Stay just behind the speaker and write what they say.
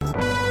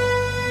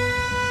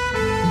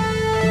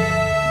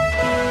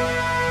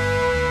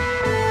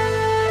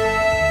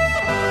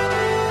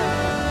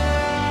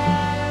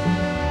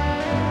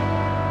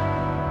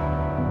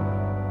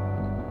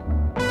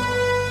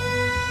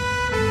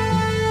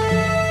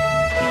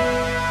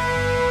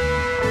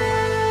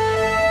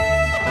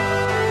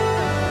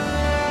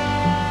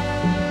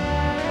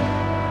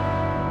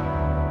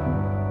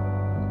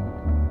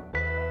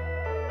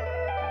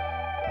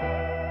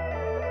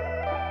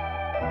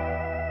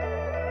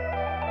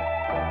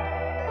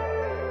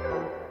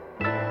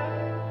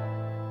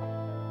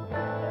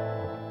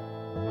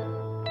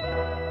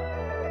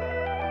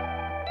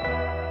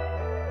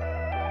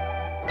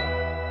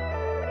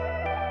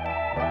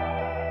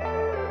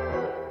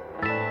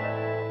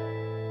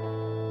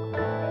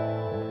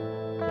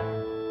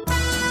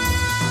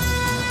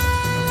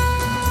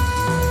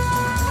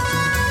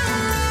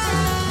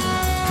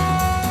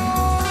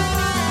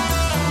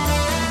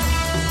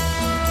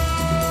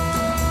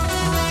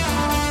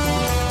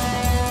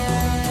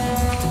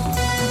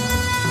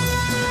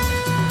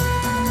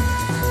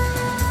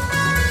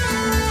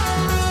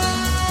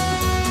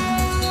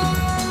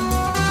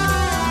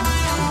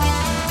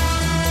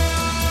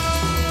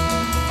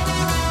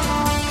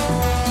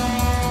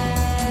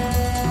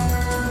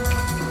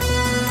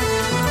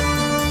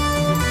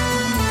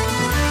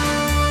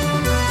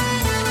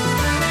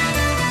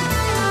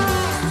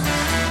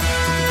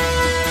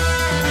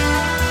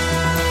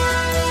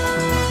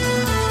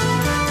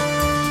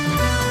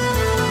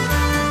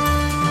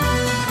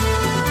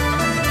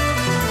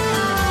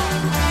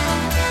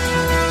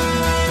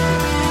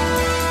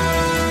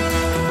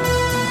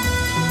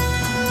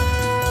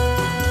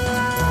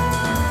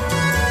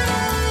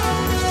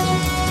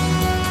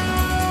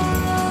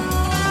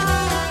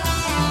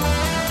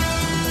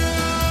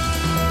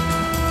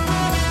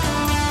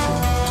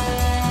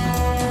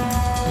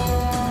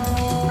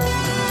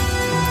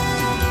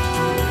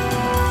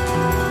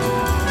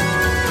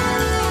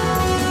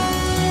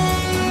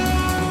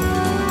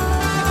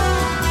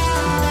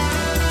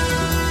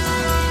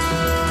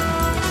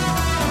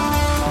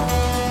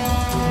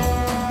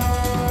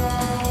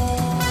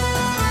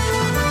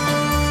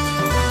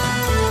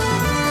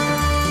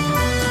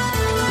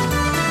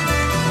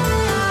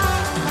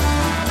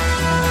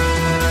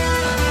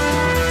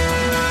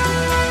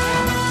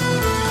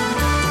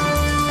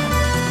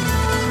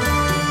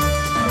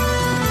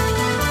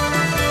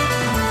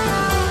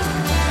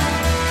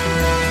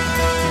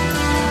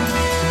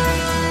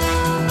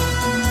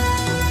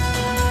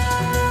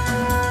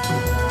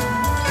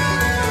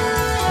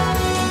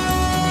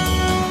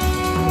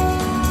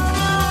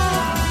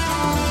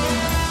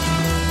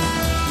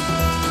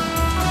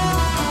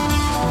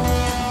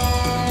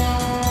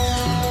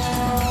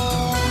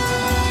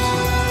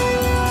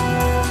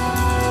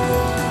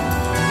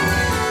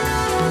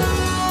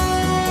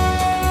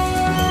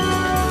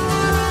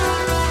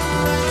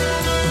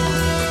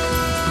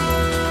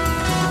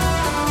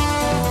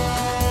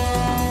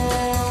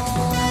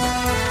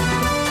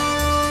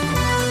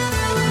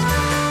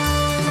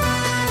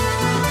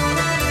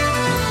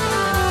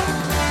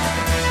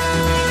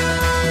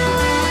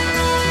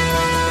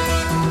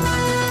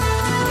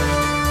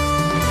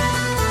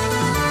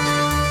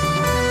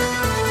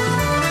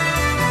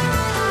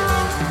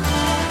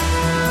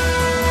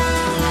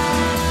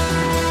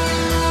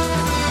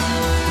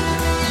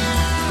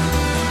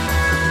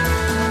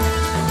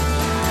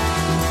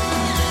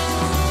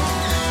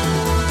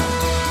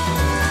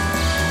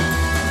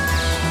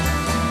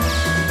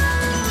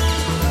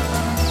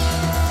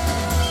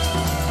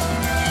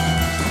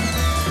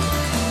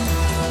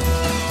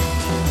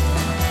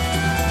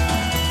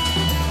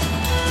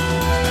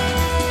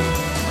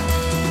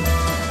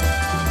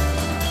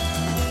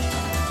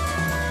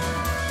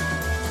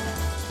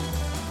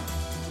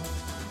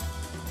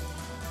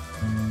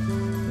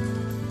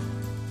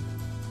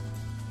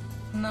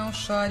Não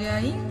chore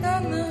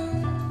ainda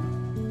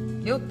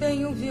não, eu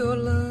tenho um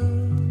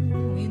violão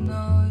e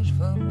nós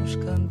vamos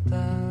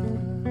cantar.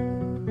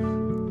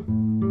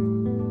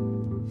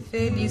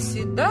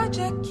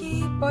 Felicidade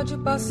aqui pode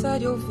passar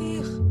e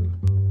ouvir,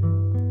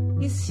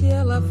 e se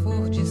ela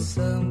for de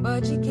samba,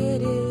 de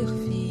querer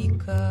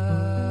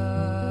ficar.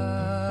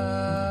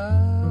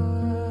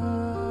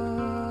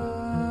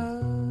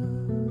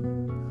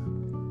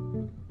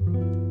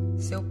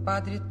 Seu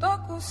padre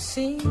toca o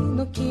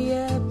sino que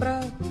é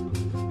pra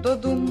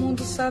todo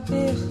mundo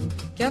saber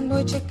que a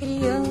noite é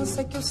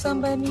criança, que o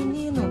samba é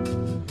menino,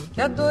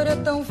 que a dor é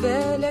tão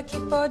velha que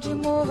pode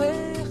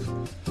morrer.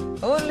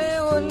 Olê,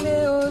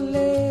 olê,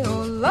 olê,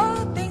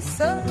 olá, tem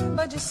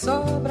samba de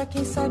sobra,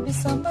 quem sabe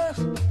sambar,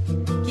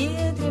 que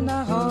entre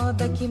na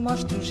roda, que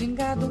mostre o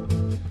gingado,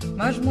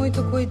 mas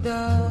muito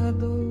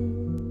cuidado,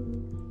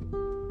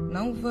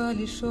 não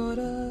vale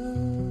chorar.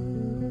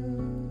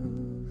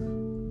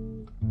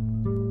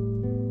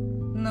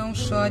 Não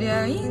chore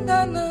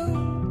ainda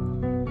não,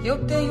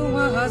 eu tenho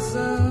uma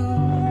razão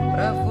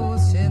pra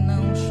você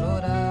não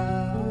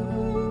chorar.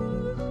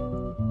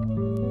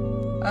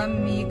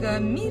 Amiga,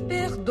 me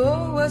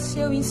perdoa se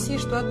eu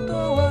insisto à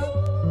toa,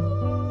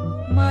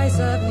 mas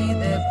a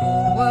vida é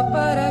boa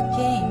para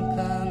quem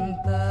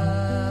canta.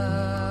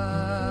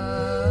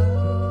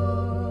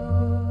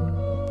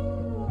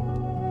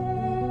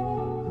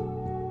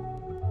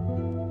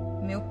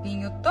 Meu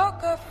pinho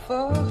toca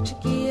forte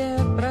que é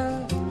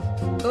pra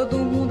todo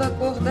mundo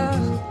acordar.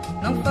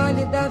 Não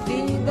fale da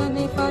vida,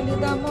 nem fale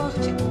da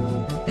morte.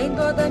 Tem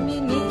dó da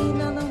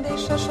menina, não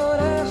deixa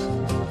chorar.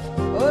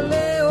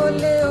 Olê,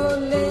 olê,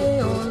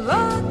 olê,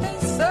 olá, tem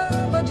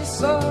samba de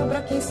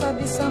sobra, quem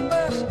sabe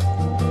sambar,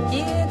 que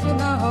entre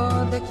na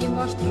roda, que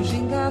mostre o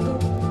gingado,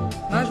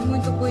 mas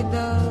muito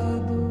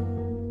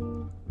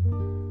cuidado,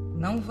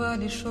 não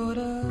vale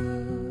chorar.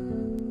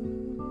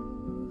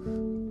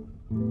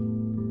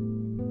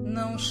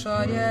 Não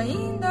chore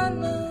ainda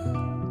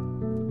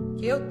não,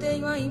 que eu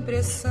tenho a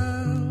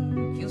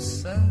impressão que o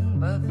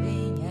samba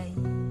vem aí.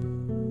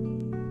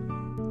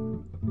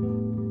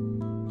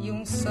 E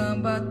um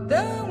samba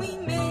tão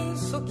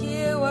imenso que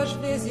eu às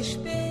vezes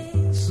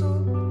penso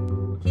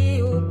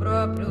que o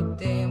próprio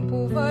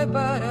tempo vai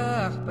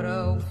parar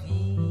pra ouvir.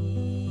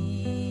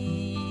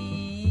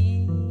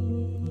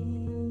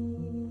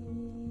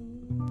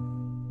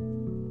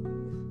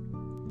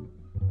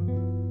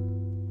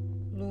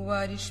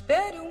 Luar,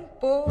 espere um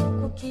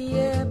pouco que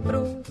é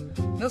pro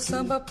meu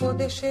samba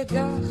poder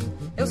chegar.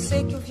 Eu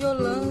sei que o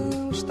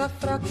violão está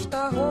fraco,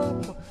 está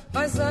rouco,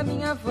 mas a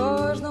minha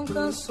voz não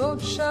cansou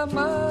de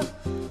chamar.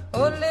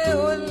 Olê,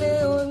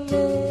 olê,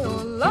 olê,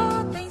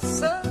 olá, tem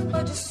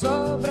samba de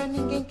sobra,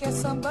 ninguém quer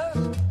sambar.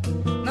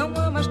 Não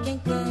há mais quem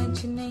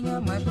cante, nem há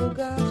mais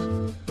lugar.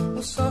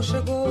 O sol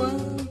chegou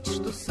antes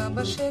do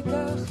samba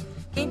chegar.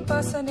 Quem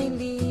passa nem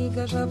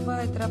liga, já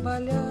vai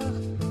trabalhar.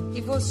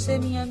 E você,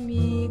 minha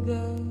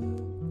amiga,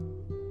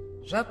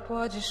 já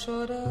pode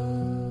chorar.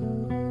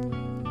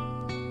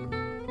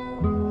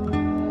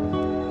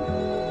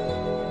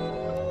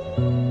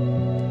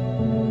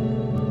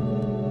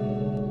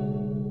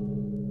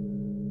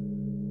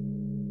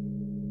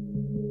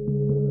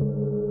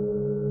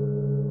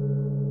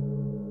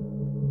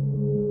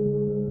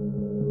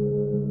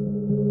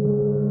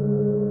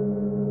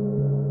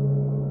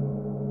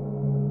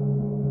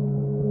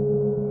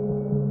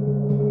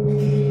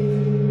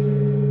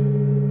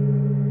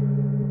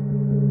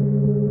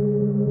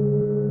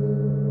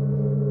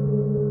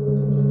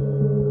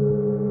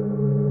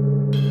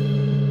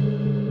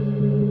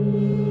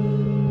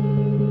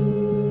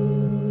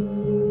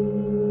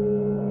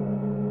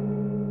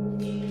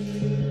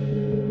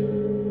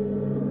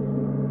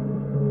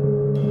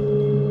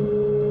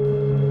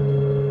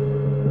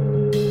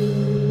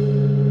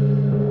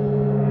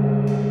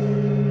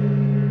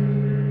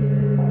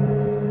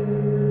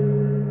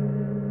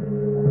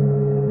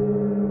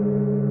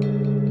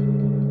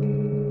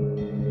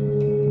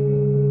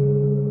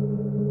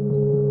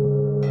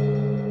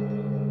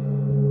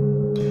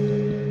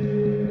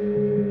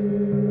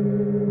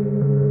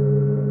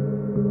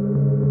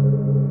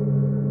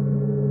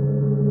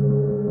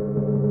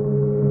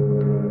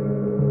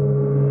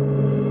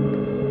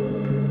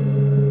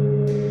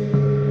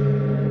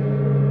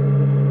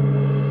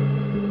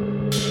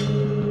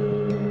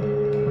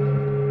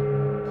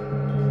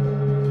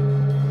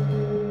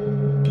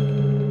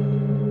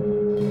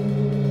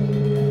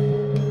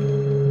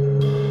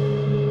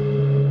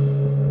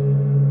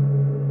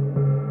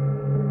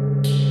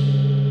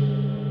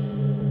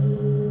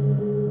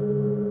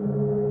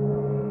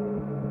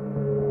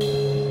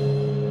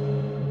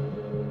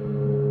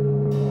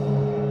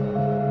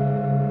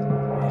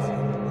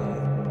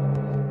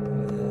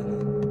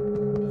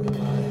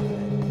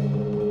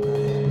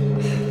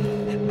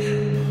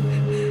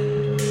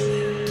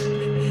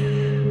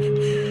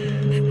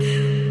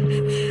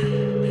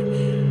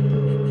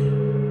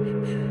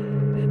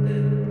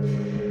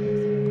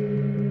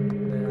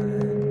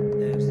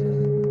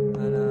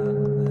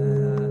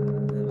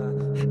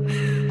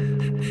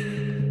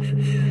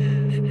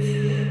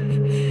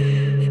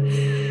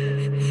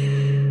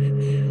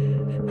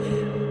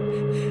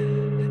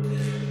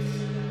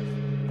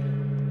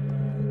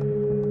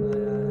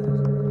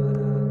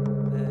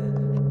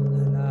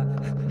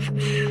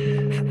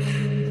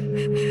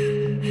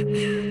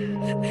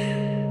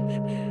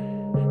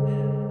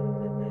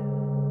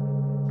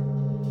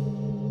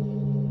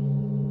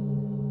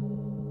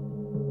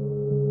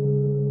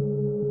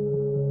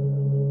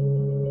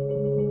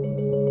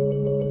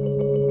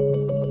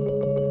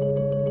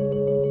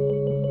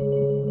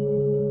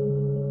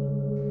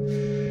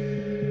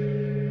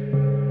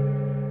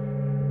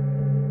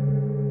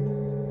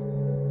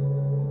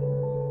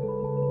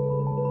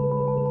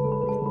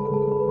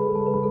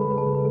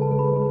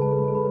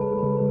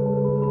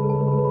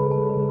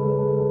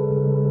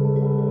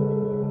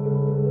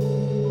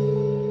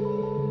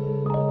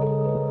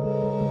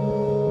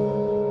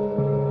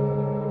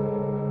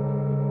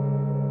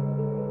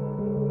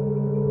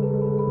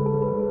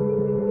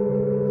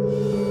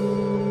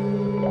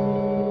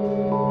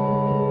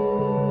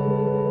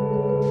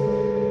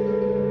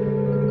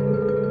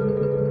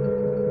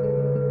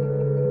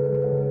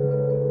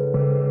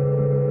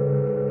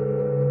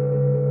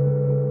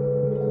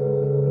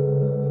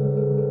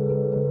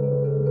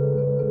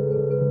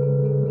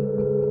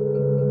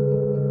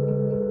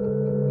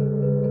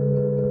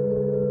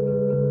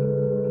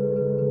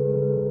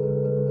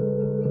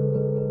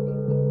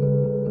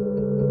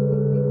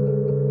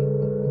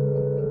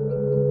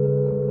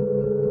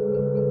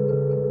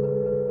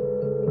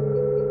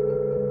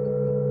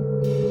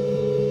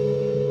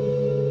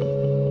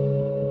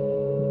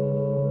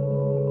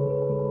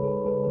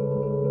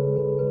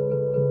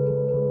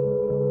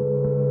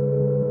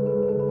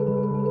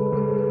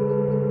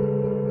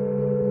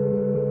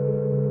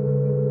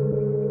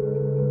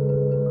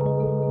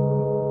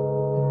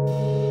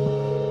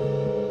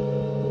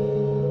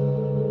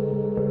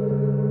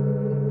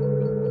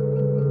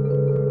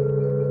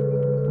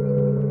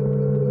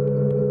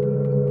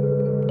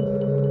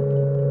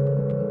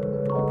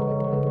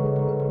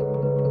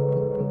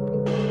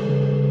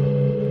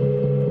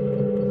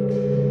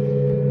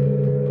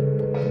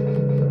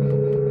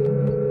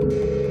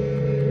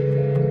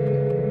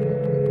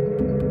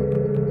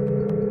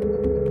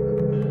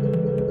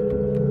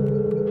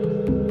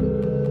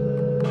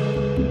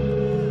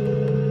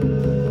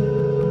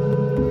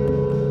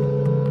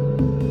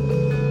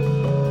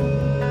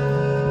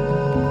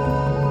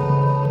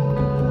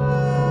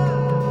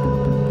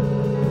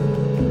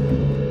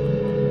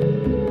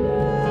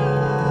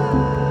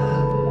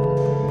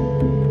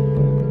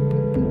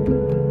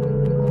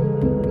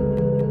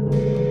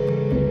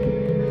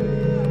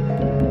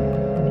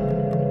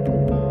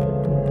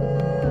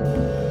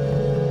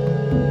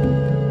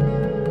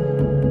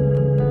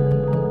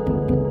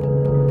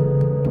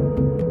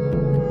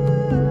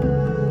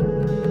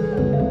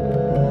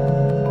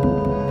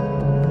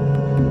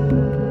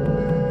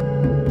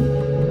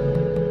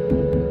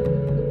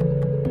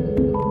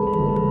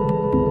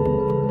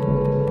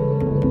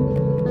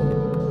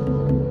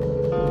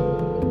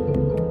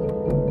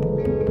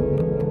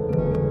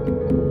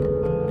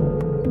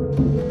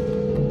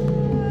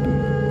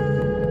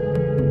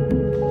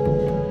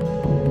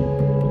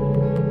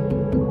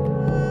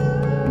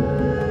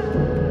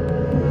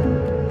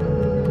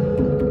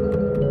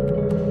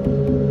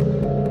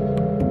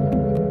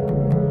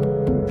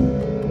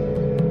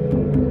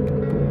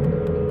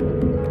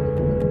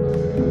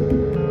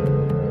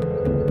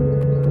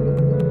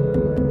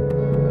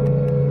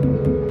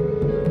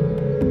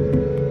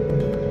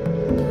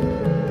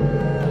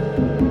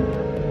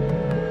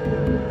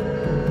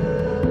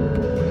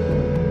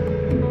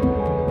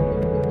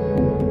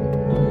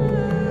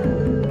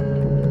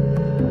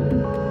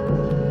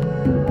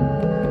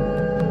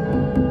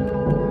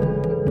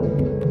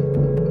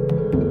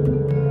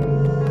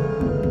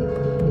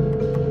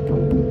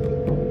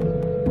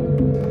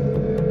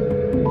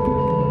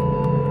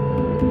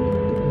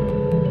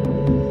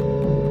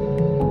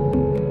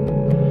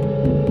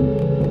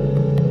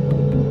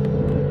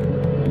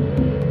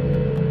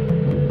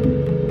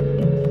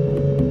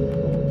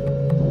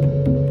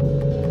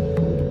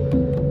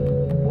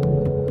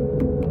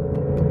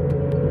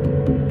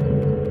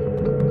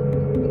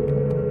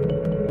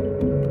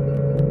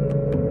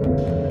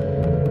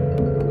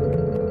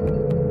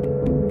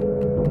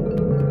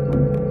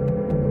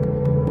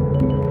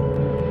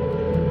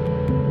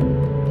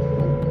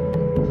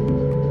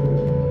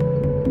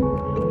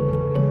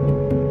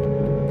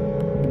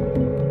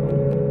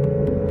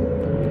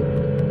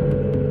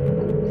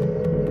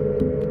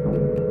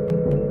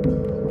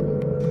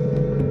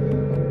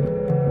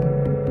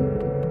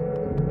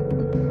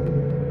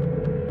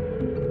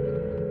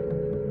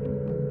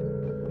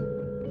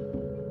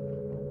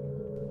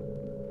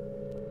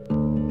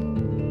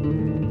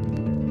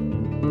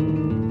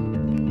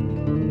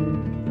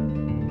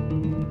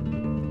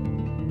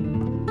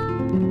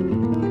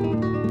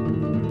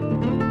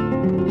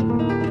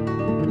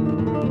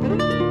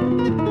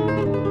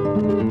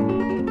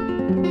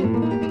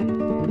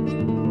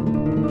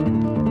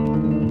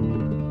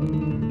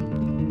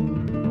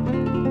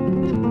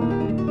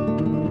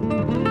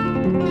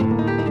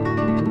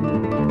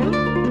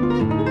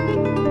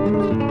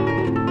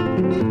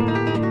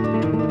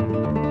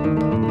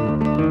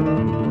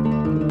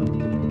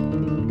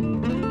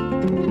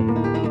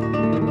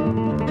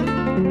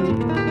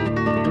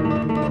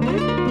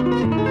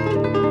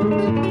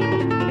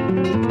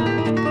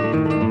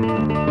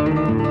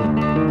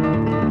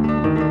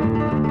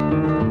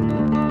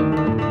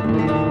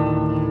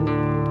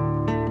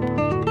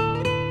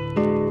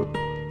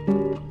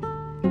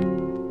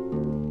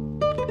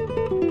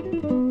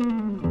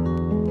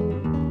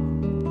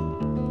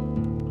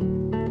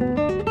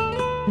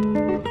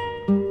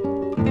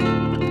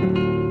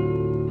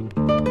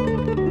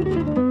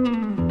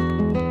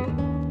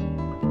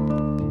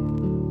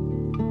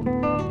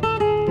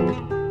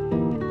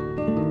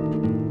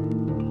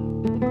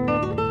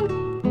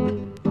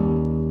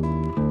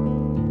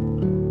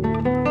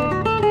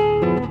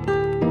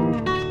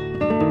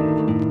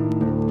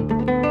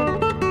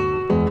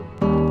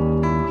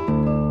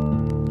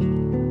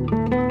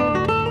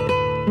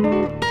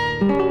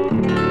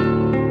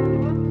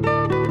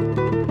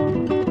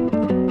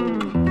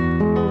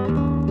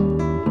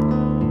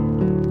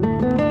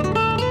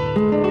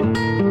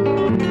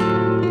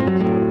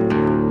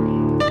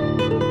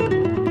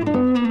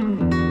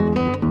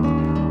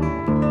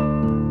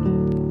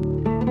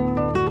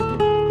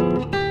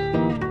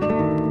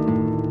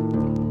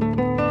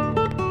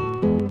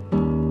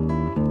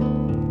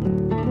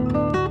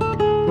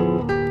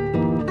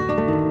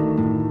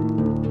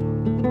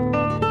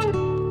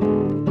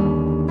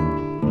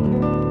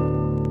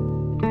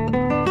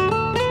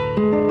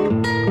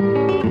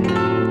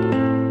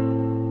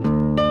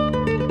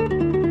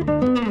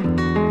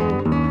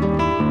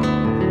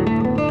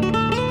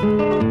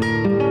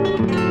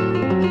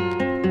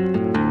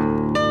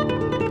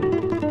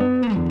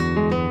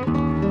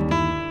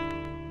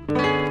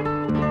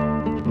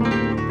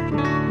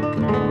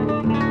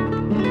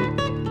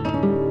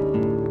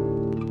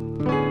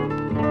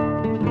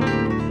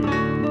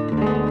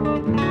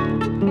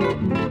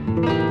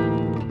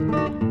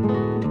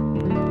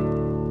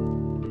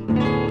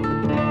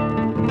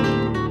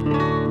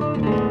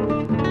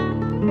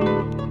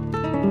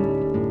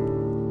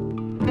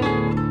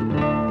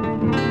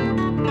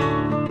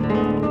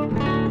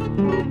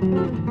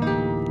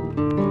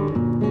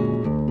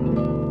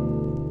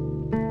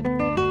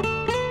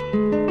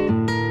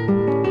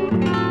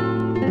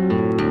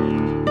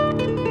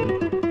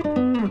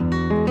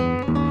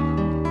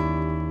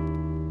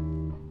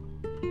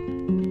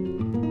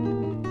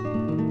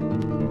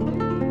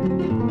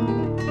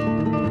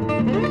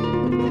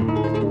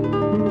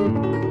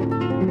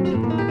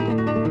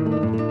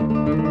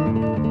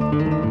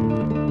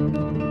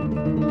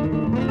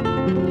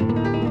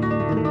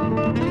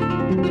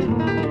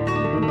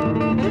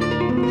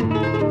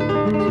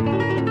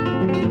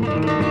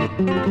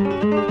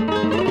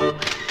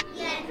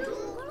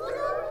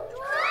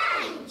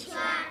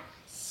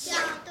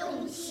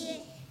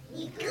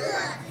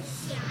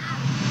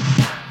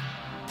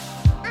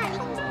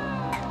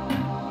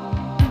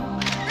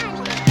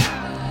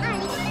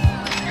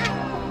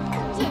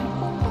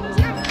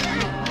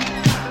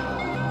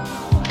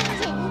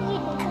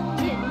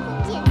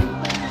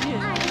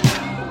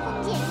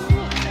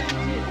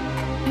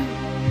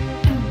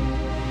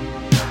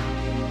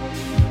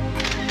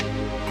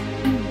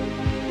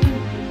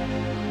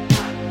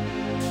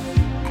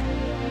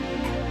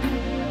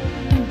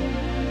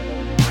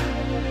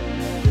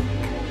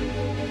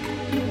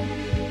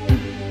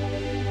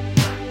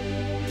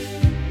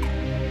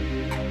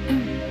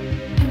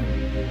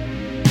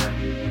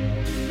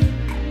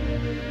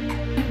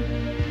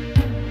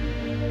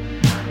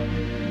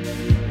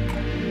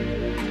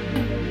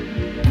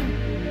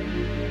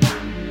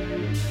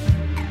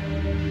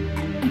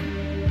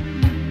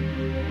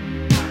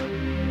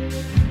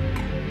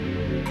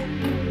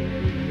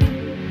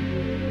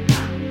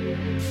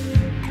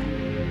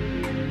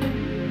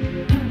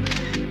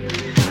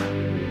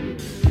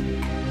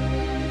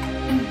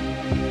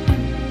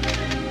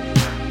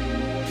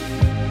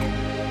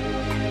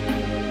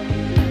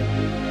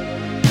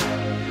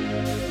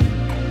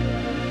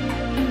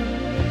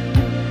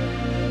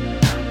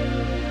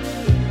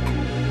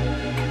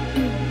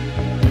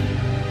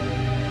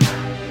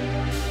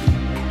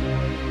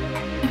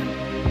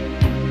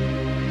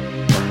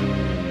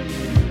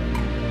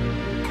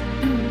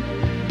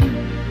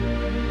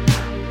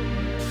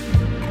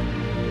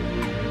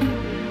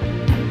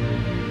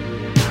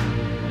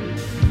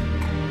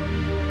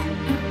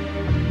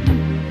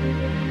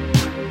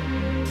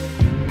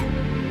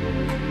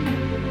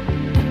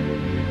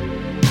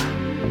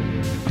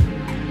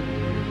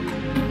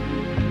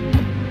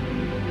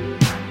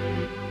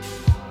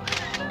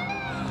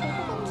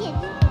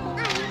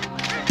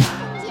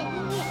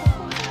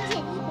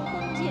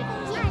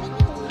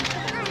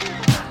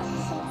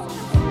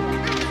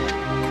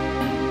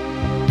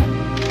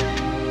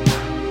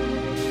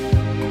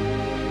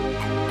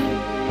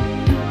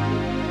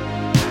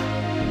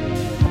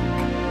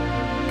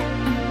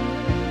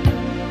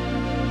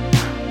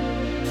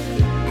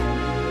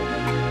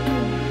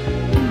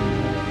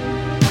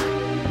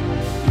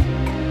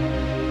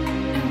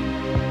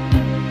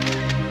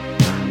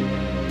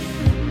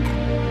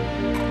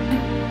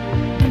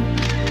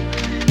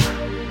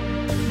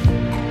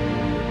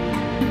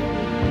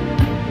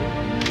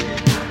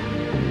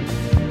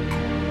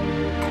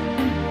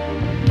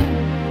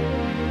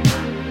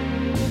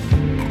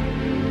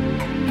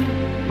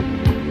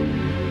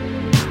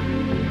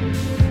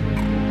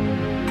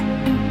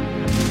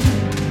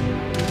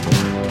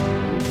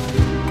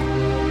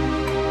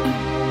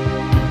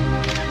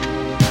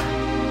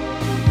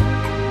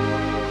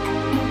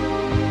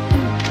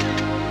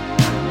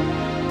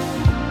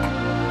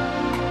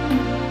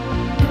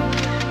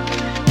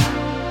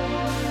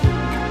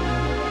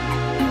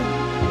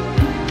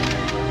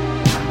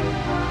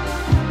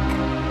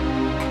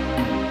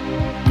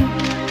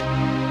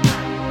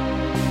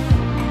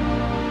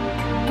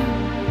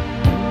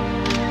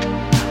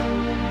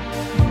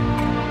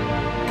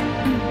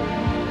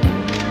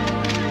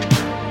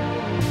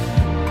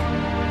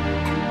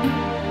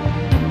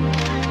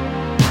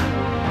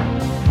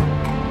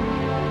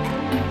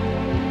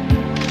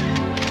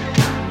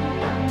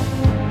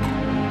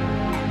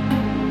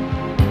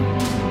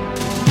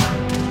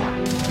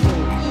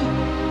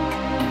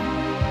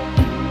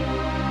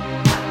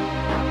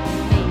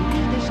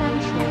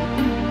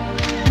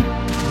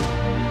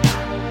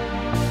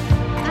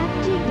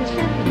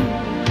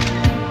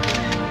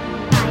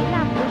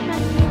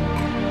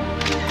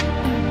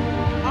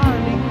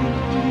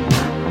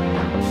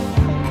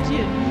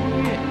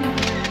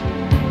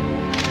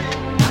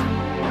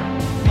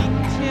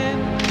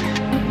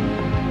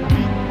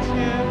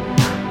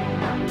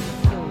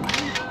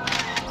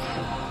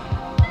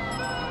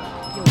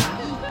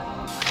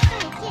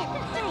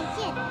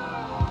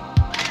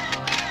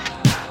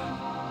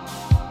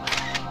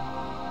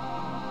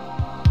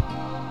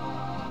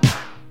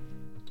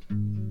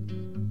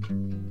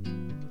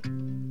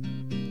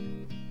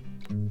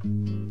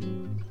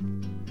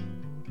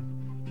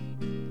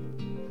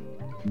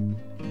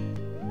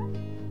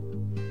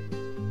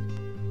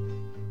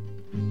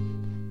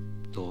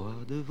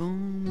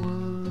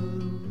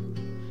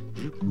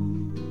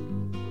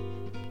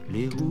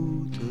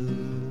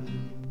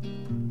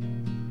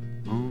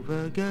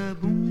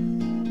 vagabond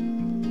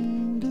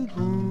de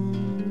grands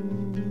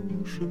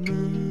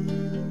chemins,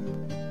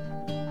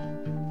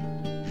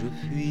 je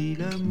fuis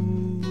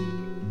l'amour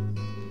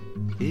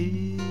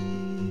et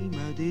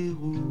ma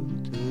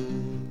déroute.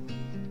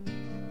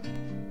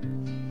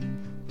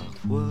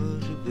 Parfois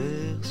je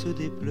verse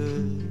des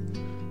pleurs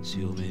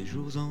sur mes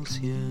jours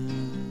anciens.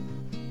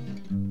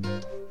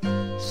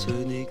 Ce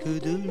n'est que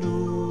de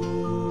l'eau,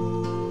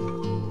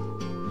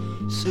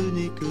 ce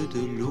n'est que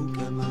de l'eau,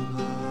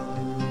 camarade.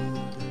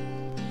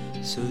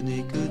 Ce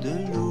n'est que de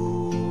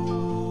l'eau,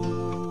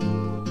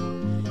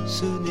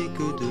 ce n'est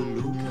que de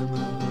l'eau,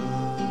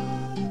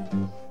 camarade.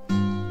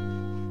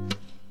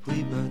 Oui,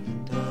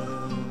 banda,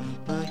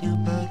 païen,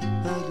 bad,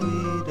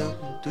 badouida,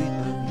 oui,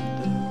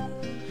 banda,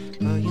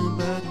 païen,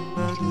 bad,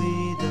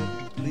 badouida,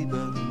 oui,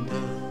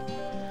 banda,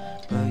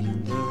 païen,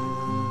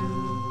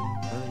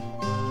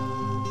 païen.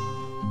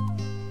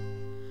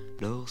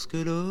 Lorsque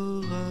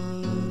l'orage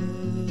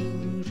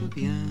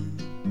vient,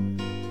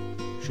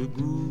 je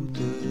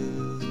goûte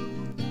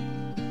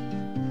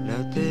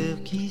la terre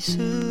qui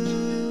se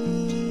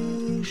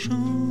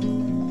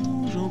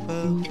change en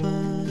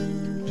parfum.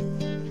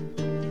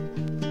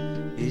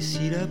 Et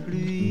si la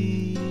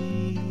pluie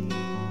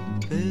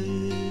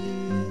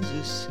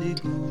pèse ses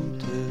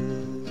gouttes,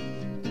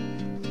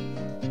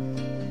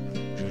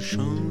 je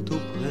chante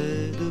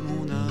auprès de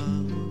mon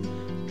arbre,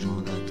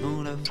 j'en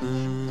attends la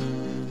fin.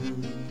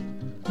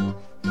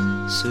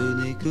 Ce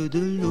n'est que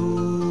de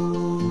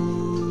l'eau,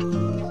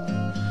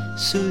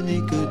 ce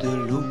n'est que de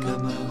l'eau,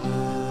 camarade.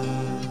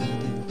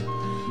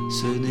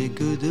 Ce n'est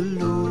que de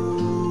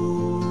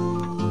l'eau,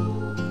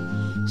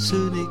 ce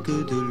n'est que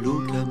de l'eau,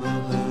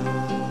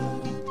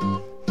 camarade.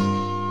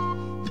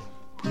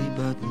 Puis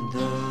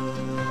banda,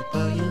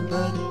 païen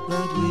bad,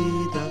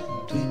 badouida,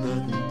 puis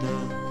banda,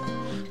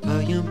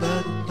 païen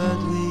bad,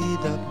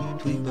 badouida,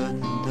 puis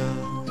banda,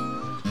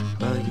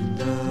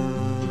 païenda,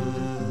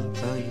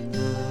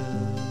 païenda.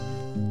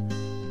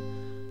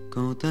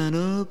 Quand un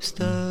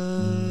obstacle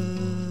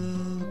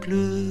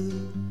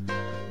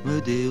me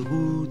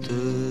déroute,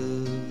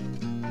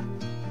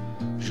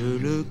 je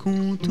le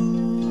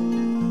contourne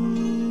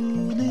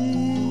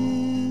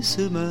et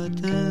ce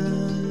matin,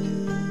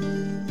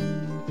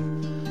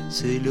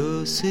 c'est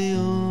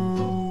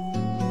l'océan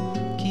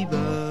qui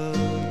bat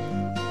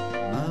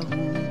ma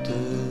route.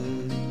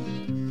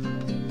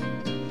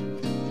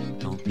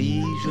 Tant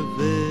pis, je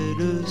vais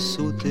le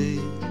sauter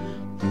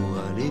pour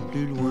aller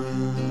plus loin.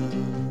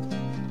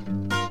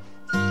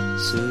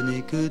 Ce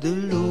n'est que de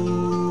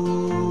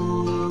l'eau,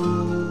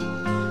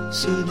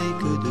 ce n'est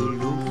que de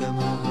l'eau,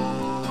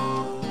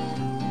 camarade.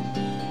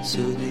 Ce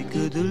n'est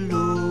que de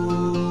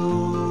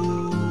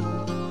l'eau,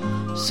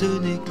 ce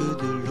n'est que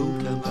de l'eau,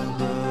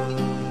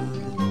 camarade.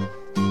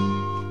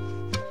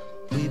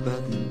 Oui,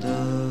 banda,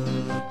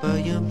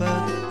 païen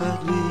bad,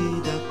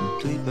 badouida,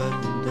 oui,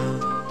 banda,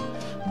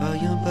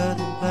 païen bad,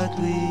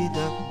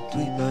 badouida,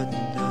 oui,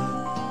 banda,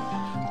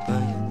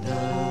 païenda.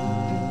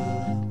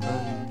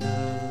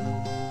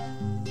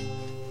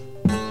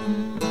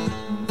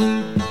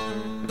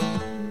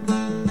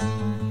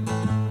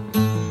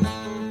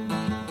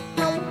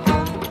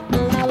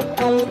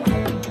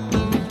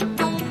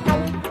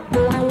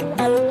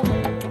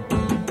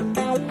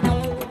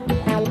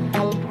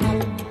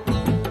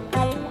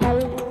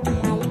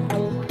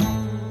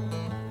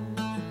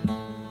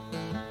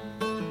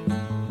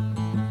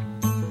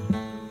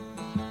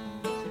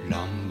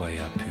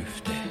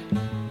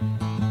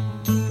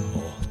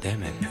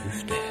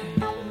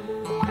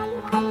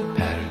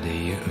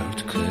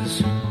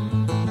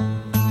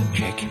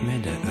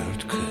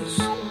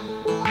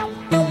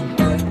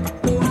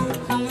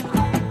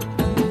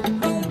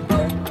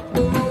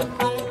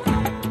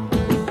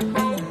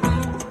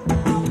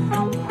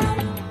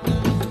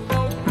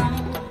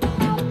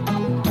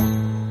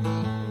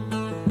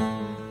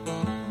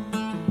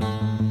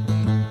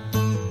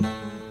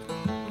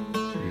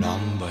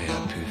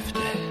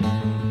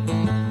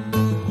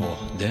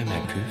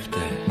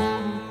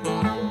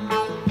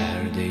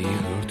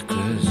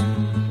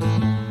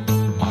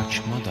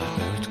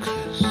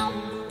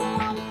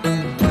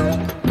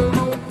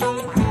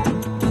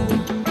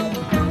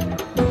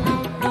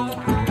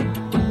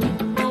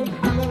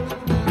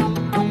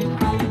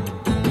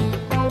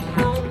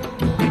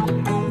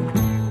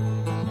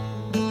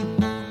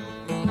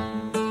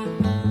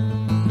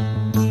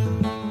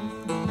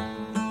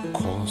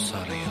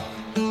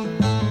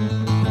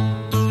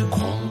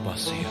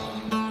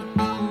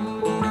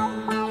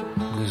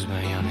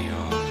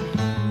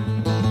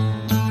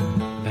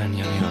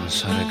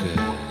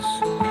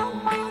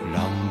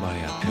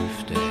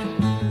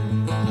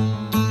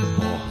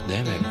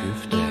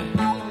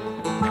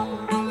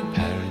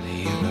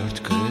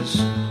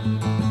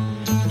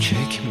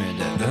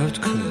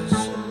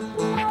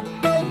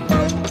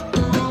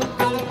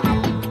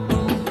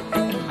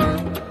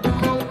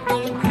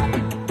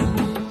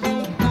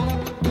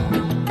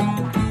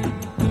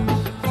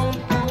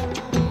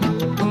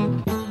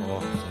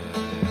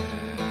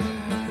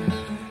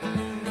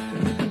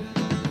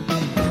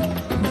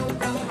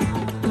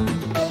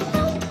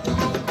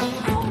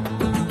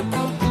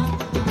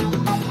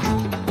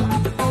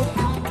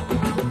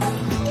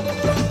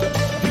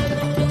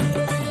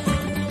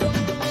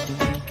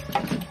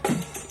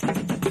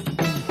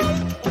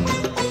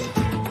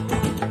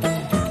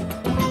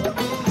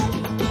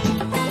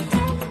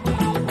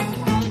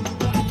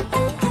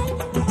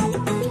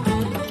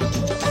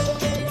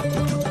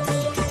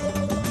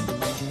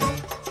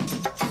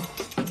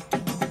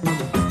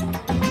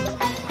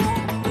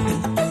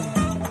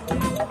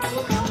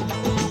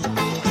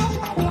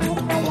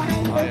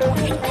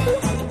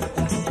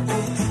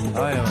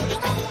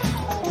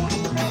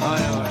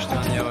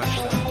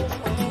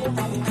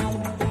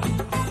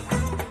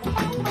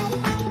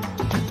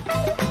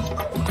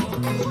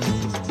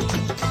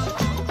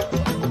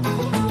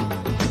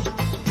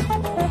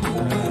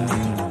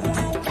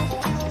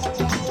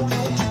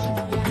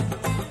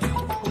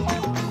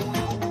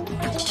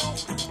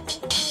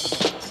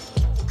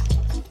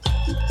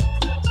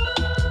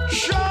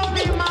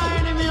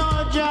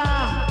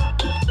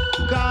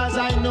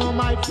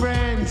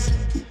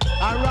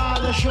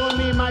 to show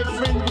me my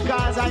friend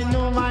because I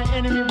know my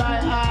enemy by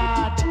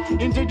heart.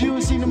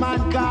 Introducing the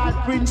man called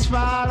Prince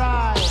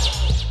Farai.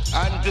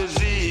 And to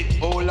thee,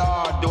 O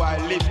Lord, do I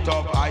lift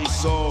up my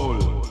soul.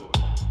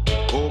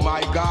 Oh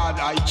my God,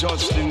 I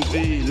trust in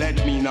thee,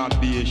 let me not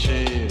be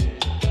ashamed,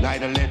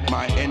 neither let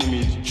my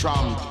enemies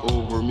tramp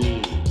over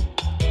me.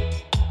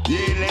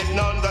 Yea, let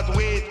none that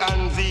wait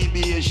on thee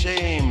be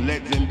ashamed,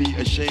 let them be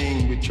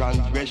ashamed with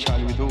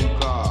transgression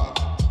without cause.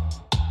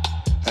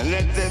 And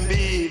let them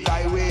be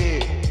thy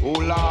way, O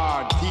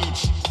Lord,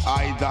 teach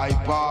I thy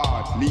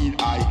path,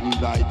 lead I in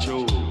thy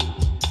truth.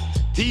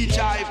 Teach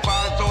I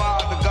path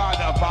toward the God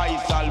of thy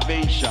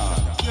salvation.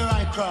 Here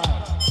I cry.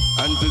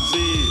 And to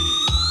thee,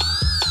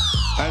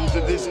 and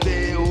to this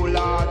day, O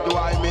Lord, do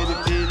I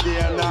meditate day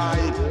and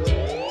night.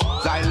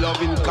 Thy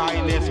loving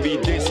kindness be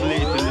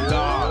desolate in the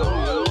dark,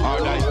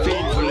 or thy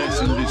faithfulness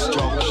in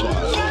destruction.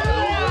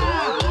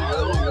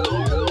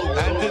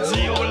 And to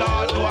thee, O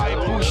Lord, do I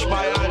push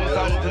my hands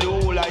unto the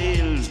holy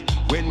hills,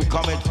 when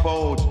cometh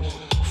forth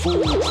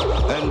food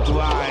unto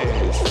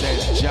I,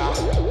 said Jah,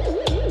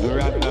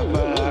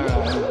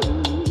 Rastafari,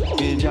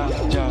 Jah,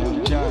 Jah,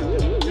 Jah, Jah,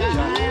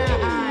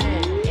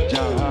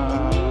 Jah.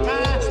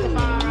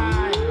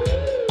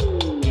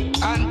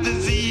 And to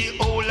thee,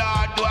 O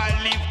Lord, do I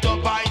lift up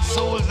my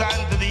souls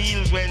unto the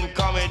hills when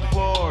cometh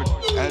forth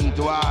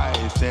unto I,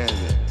 said,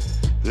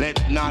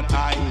 let not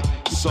I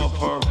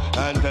suffer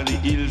unto the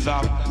ills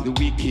of the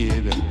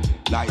wicked,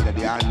 neither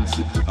the hands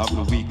of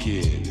the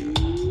wicked.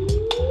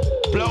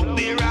 Pluck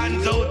their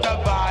hands out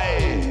of I,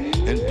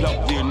 and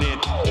pluck their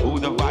net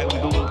out of I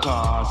without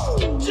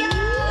cost.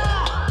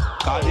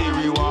 Cause they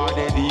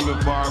rewarded evil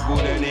for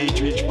good and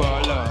hatred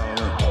for love.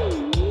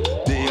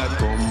 They had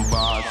come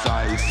past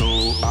I,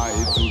 so I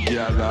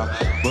together,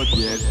 but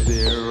yet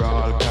they're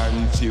all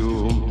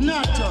consumed.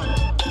 Nothing.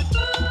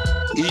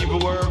 Evil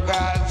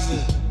workers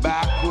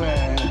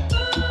backward.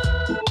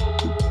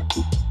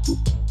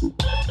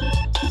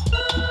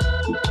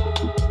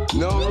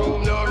 No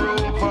room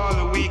for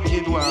the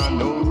wicked one.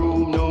 No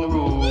room, no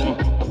room.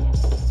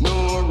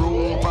 No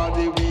room for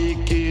the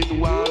wicked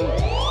one.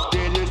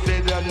 Tell you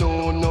say that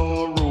no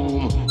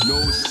room.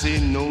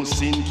 No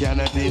sin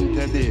cannot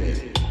enter there.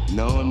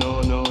 No,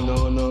 no, no,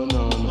 no, no, no,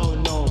 no. Oh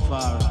no,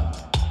 Farah.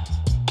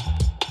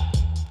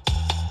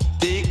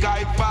 Take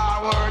I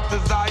forward to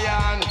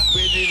Zion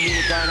with the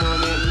milk and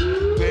honey,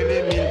 with the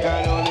milk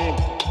and honey.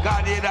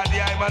 God, yeah, that the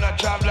I man a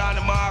travel on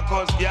the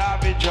Marcus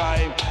Garvey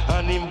Drive,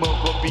 and him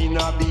buck up in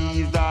a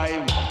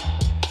beehive.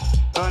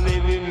 And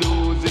if him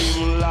lose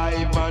him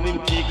life, and him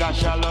take a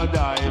shallow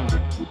dive.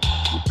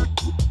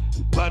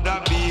 But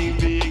a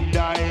big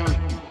dive,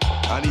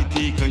 and he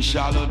take a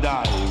shallow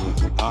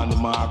dive on the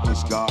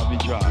Marcus Garvey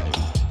Drive.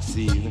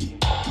 See?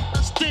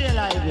 Stay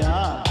alive,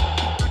 yeah.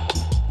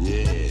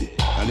 Yeah,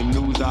 and him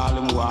lose all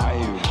him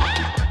wives.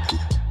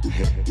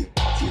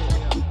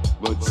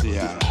 But see,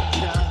 and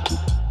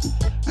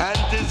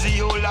to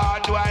thee, O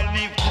Lord, do I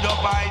lift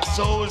up my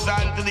souls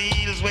unto the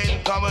hills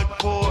when cometh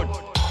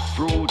forth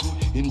fruit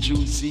in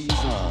due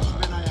season.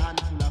 When I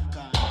handful of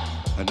corn.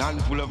 An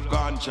handful of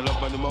corn shall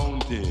up on the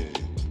mountain.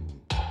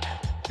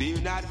 Do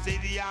you not see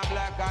the yam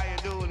like I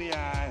do,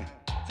 yeah?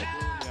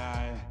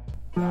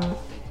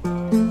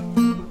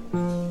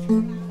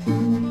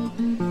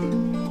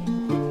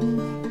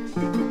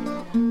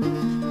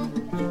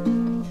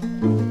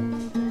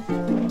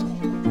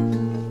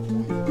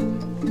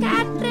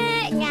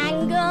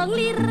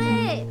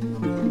 Lirik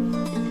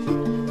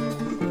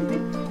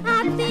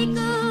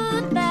hatiku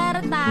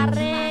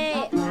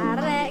tertarik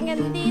arek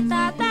ngendi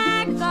ta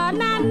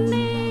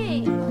tekonane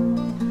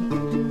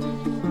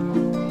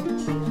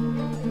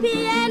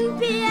biyen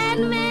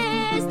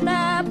wis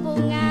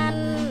tepungan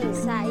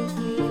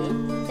saiki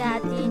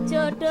dadi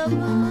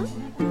jodohmu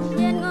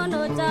yen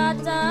ngono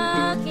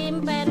cocok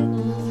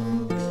impenku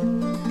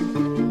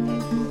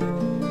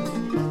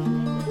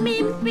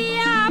mimpi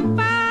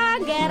apa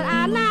ger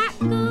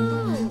anakku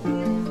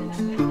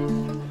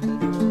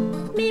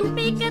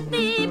mimpi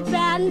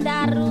ketiban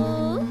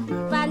daru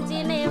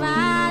wancine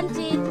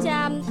wanci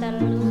jam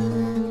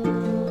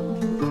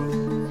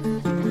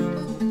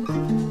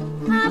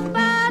 3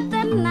 apa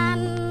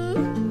tenan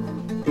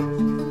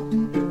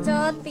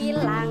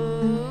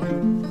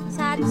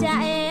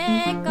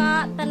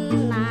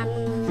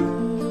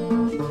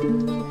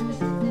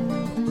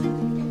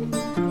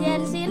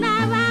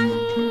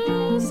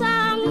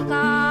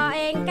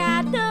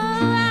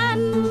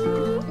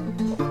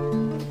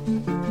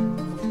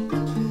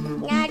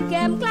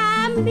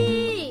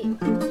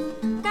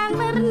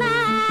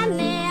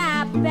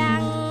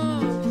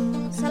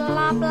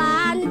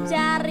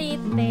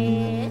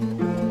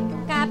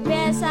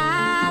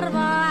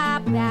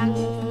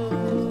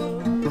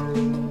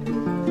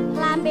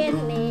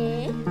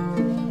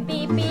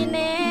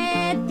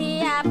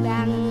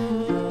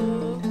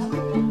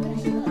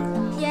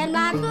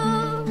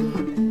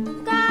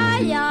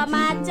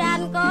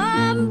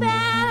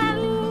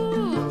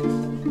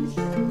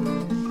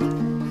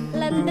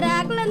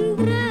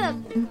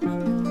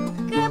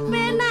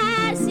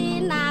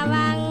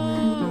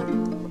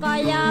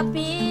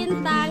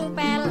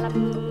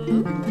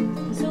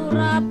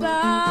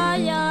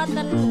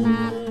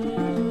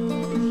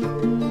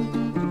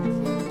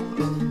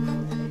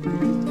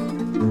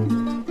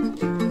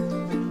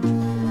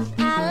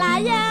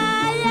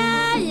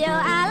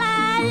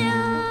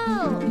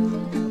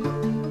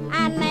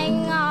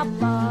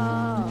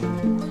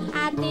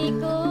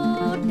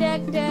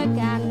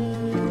degan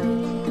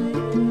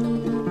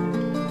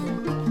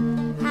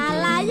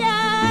alayo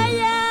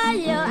yo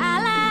yo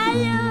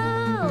alayo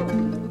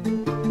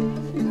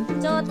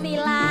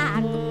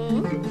cotilang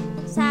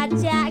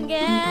sajak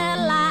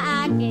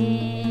gelake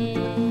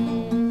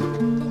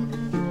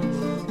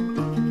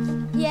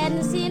yen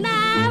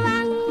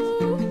sinawang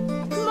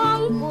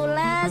mung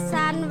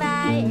kulesan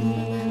wae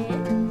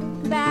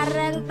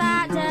bareng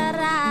tak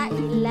cerak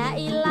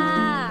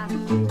ila-ila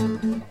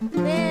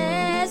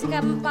wis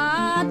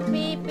kempot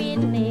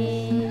pipine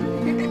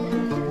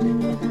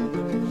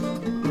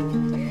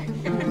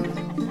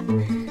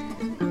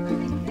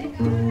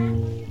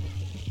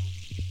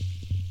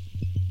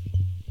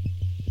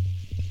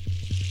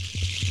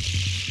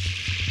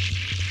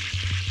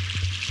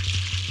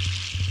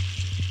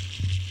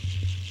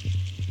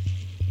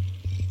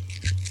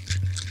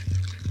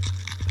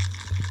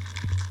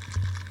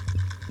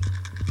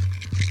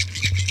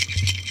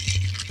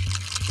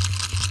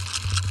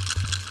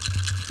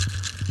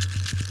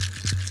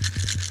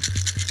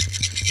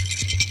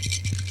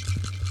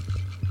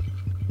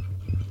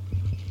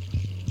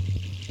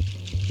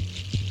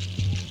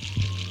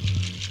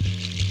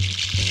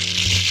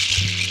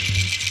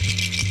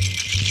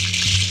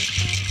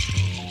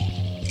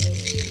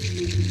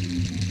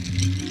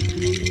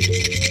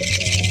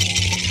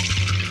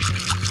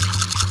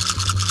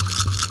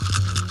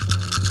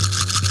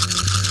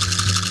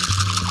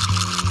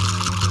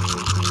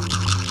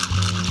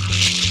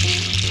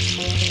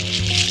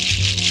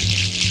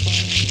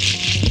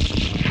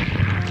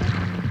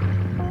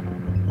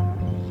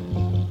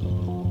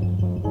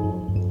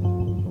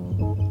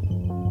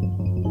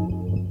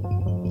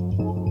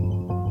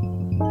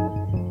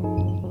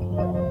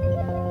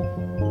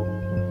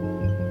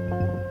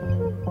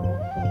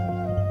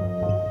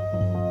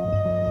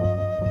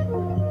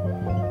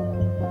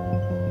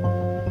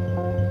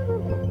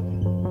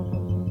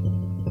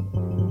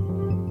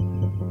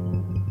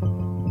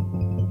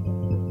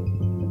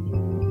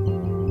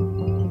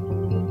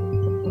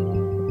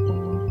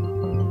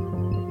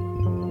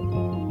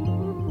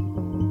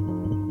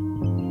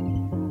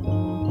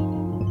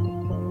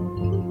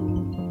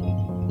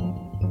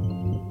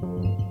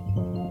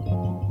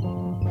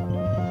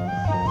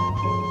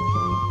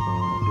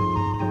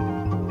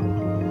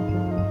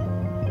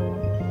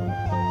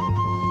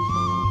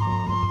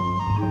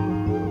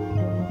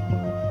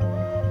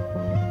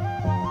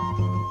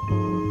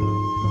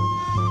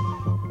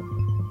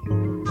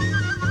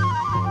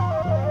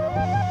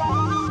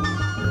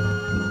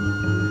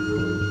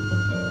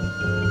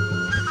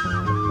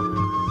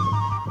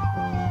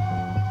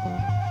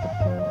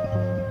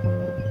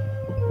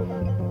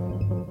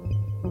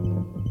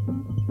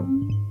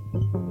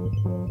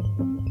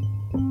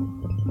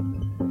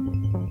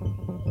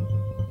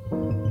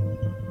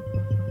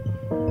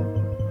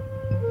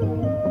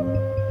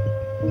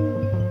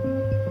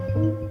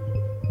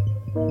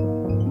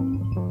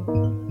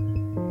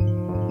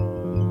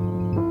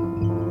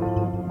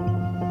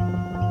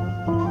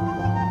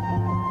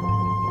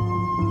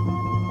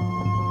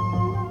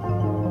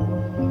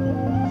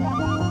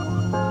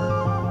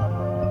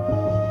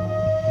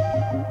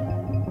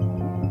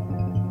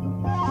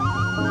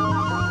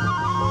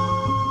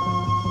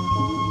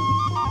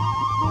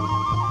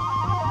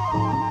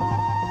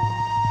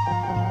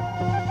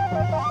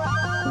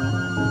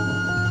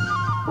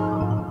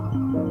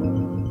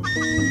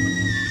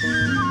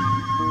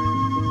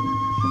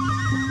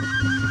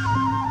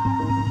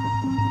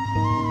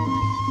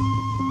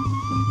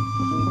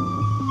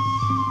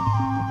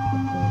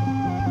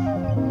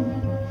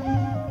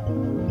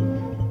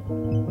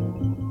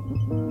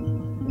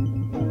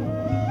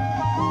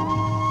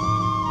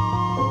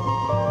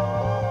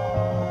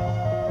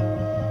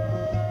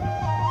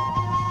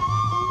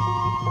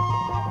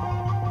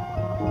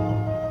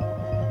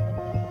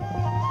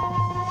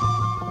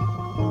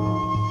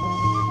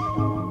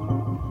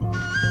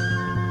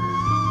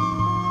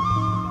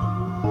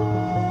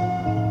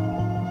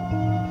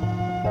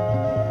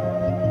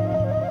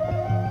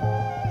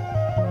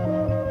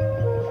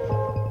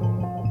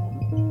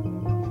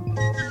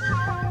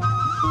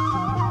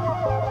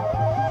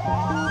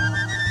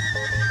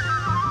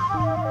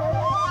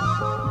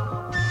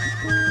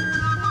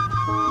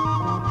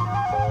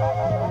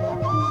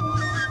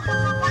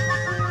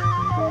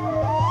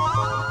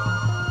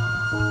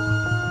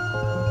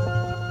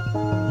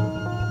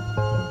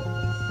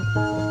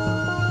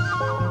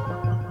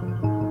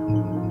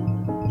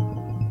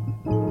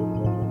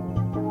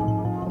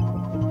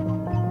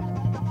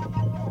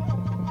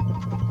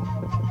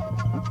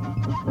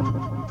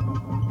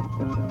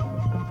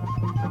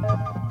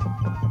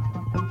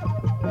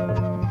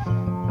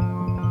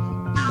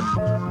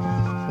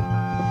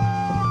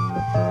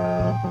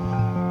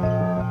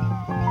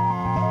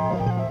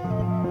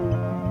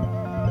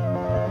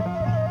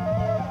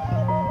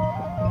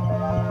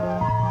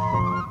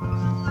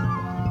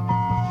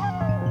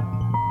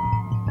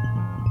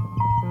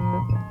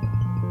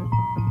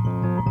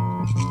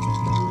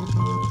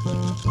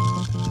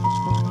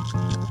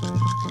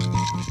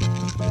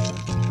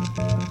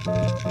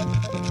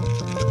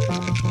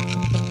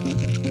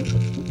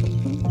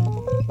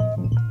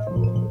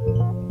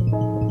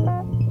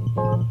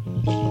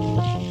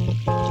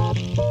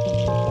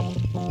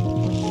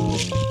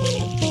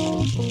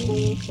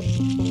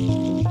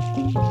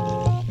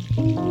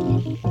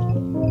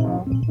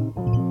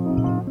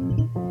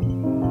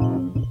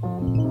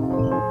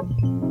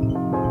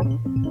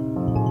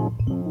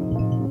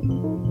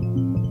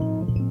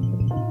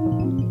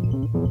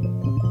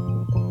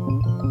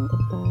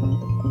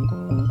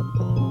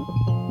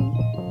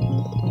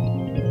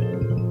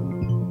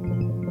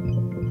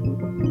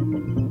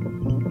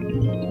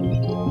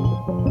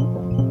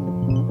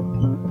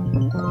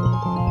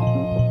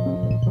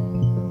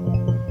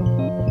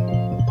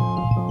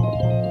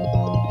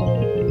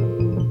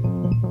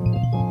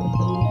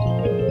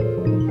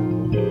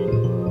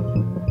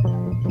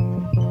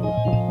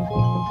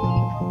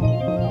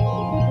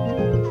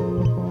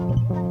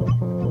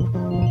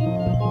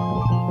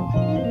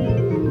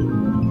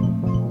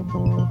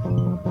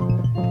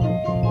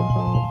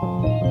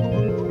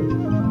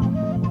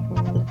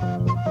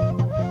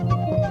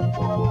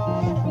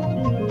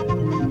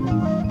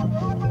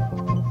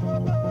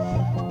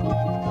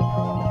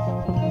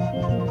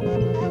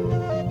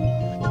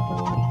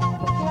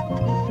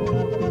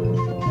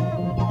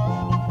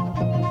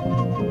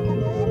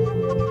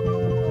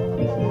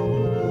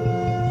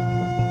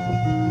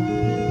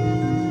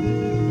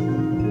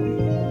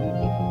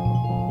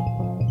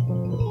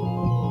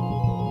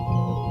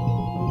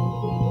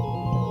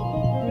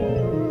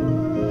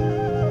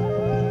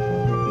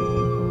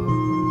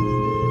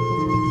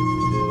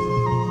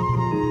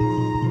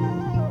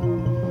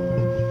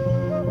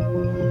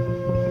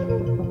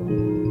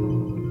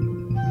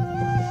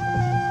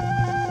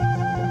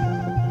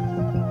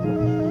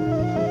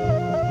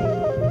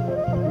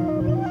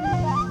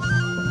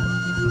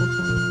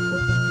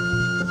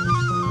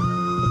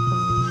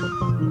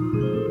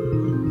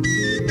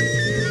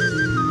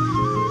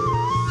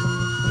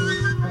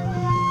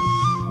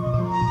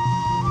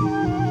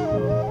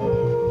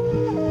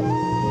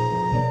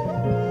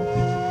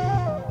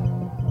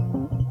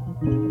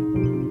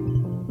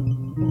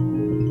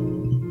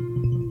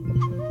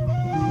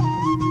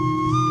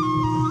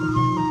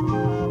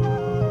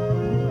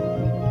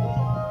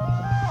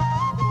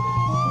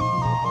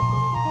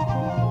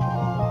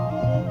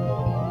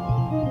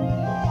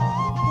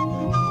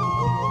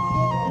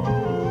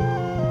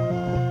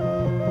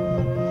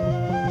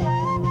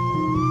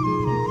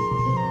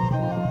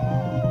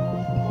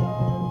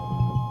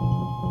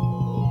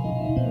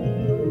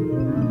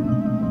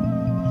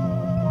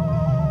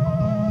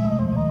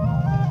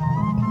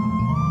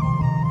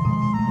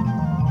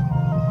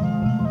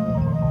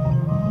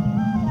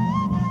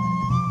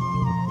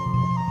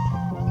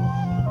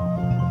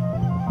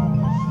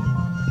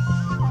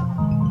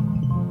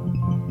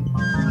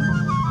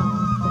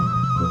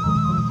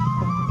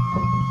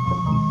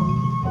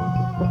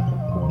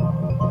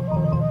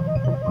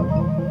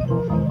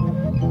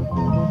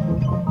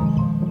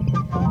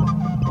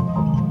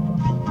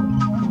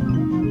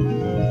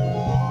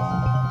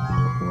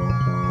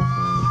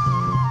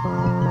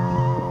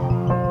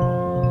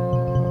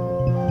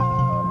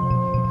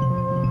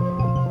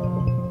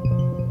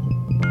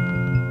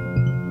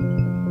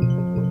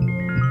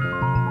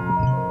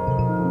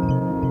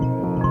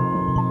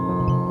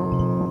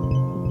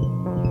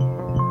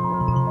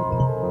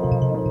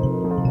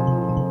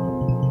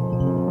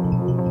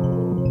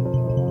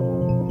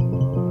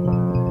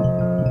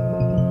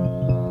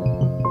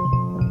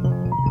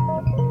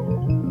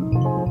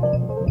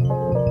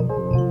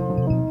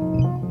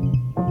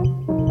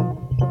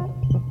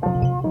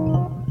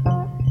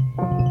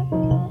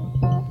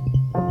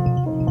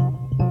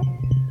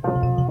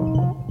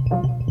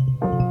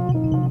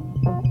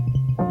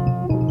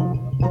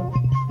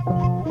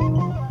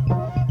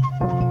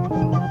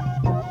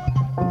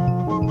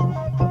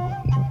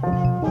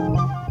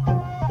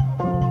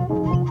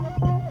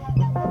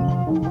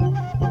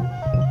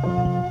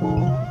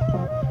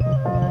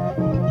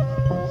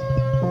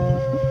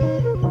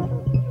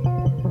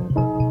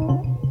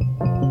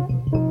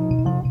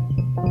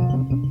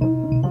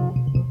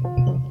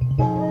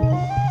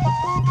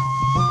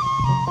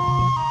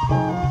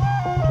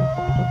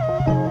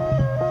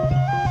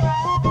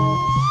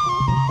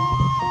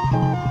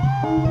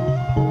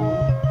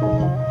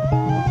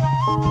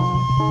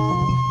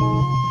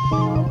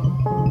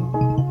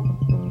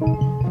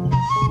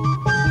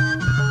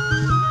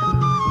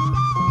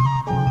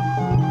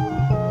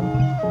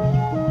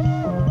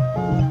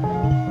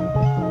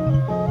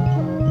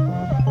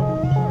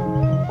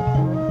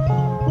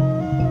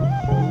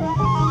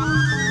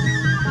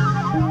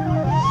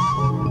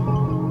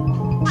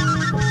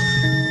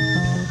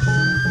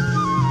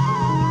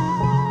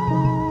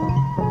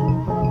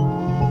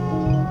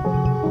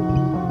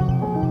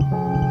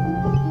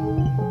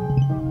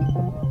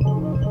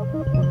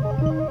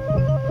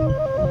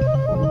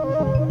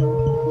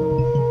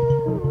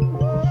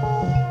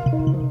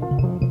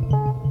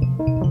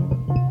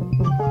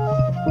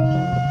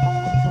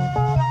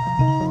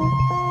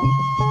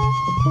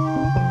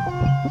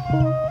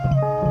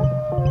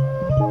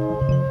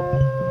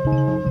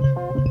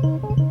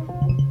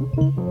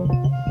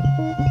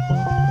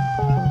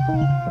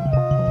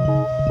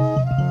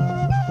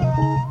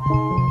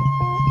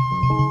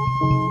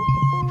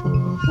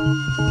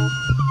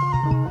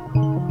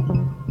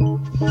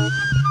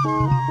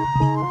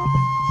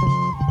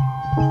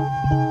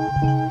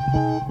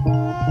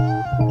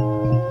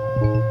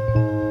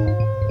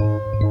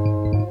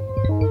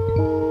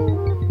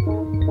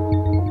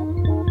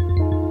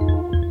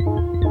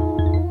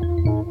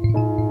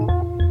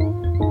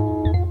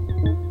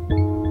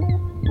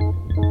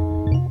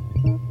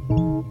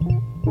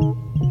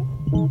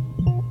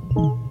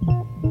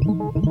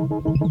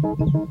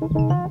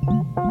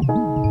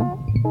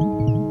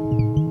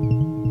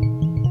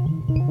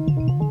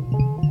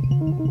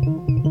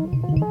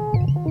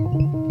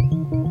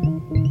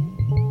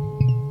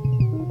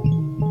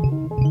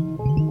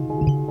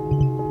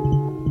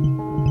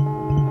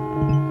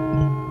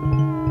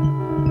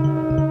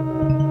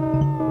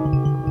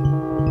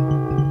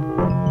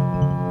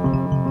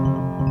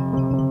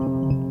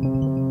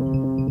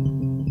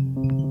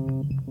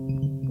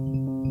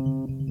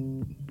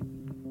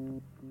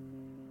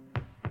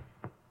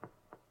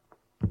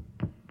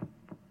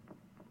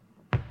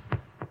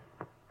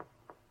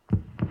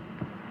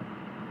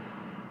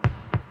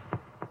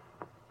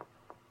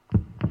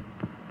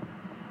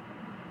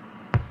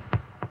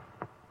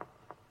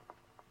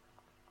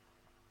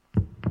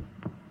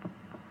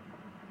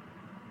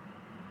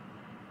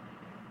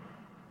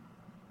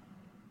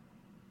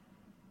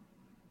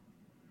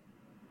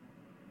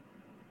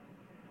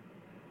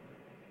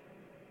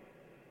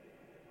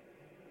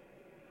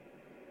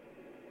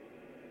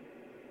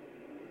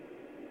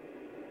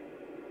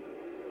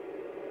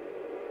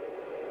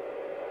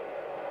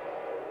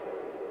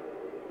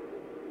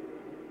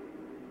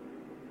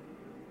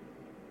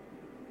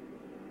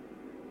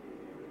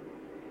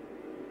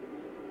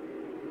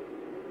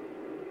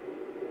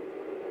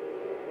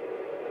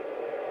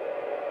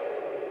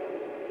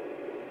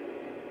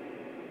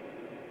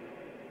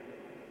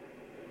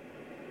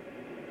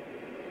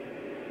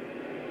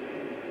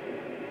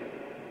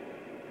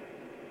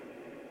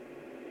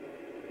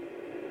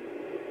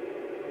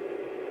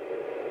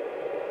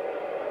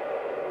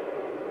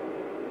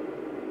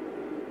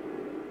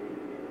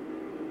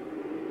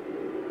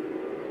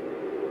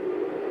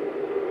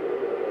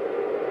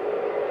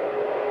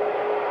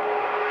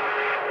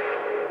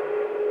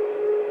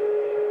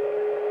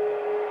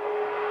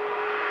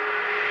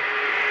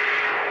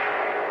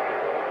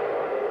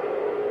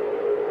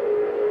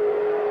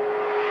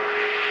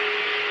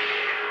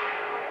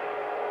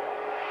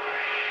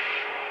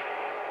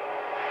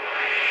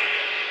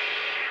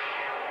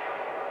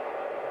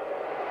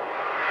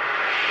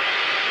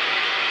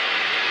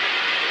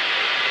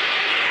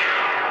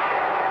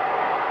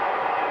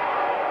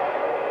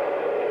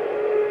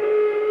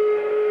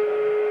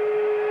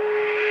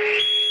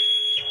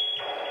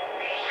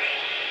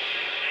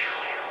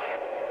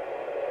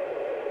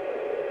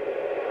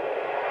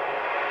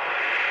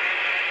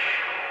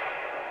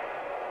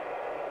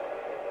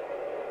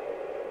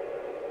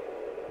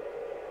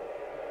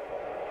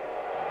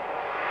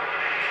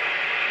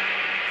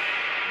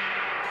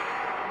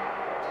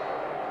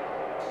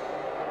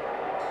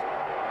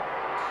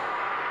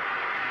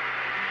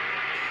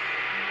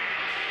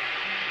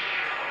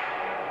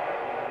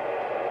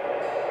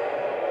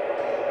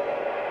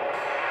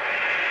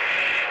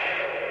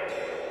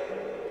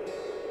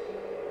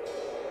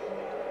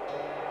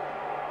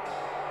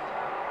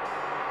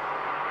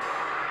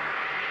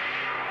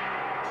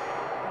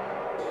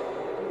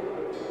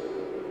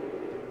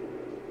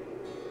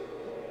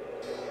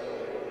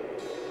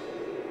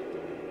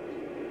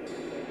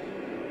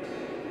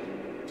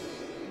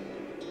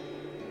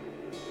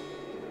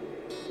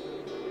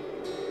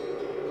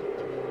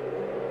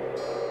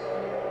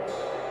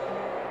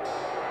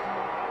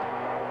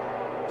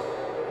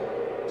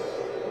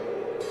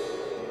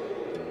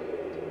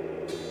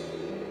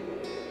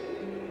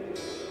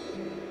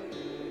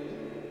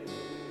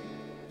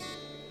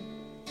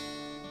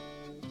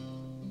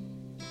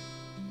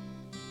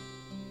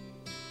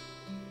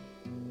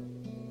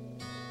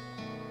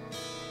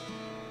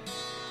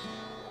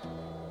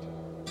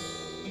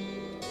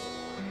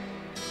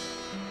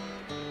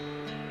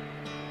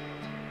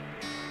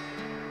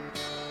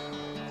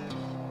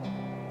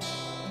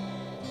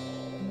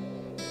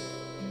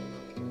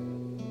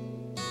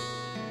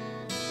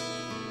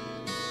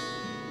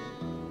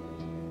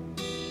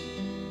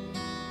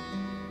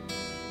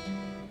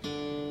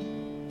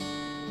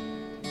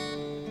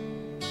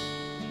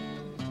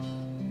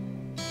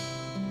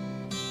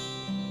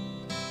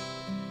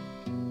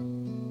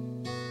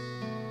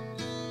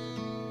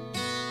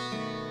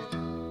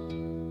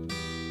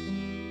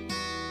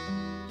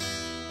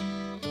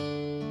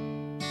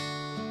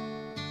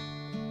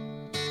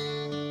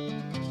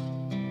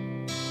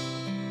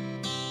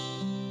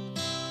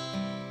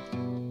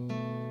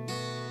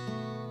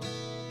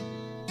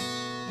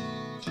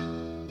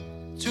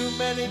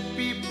many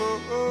people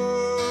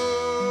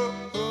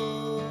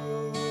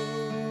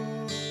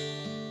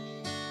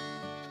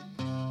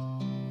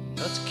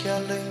not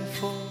caring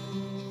for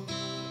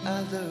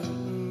others.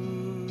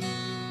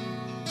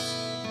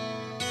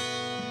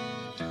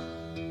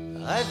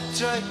 I've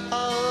tried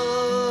hard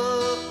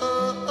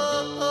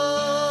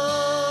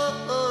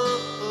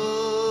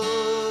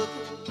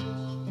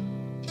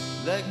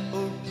like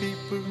old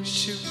people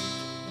should,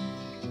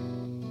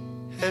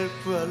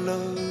 help a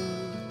lot,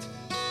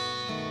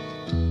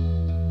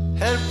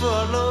 help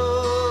a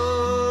lot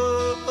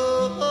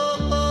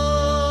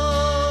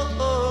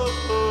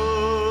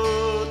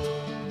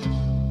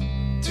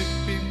to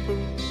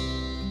people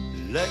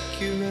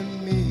like you and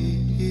me.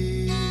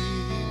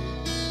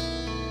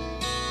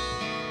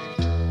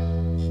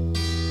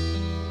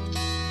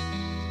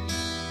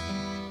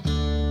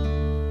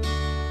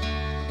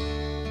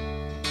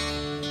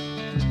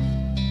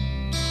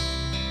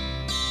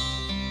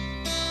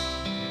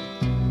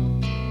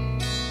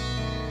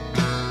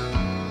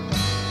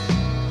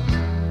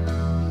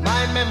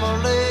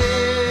 Memory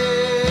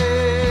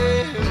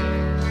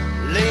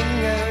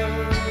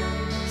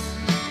lingers,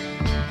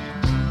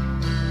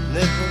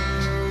 never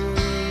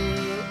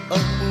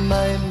on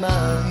my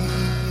mind.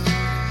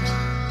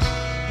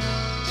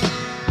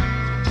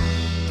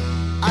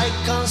 I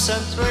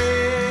concentrate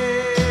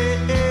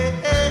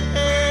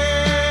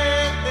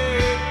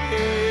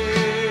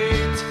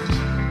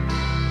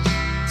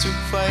to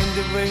find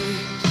a way,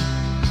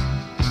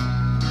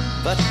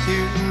 but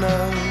you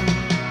know.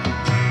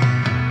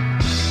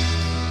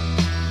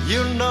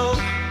 You know,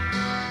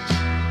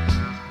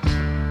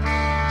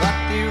 but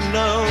you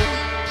know,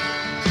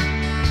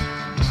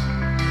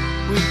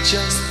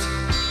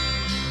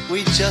 we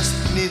just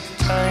need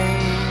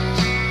time.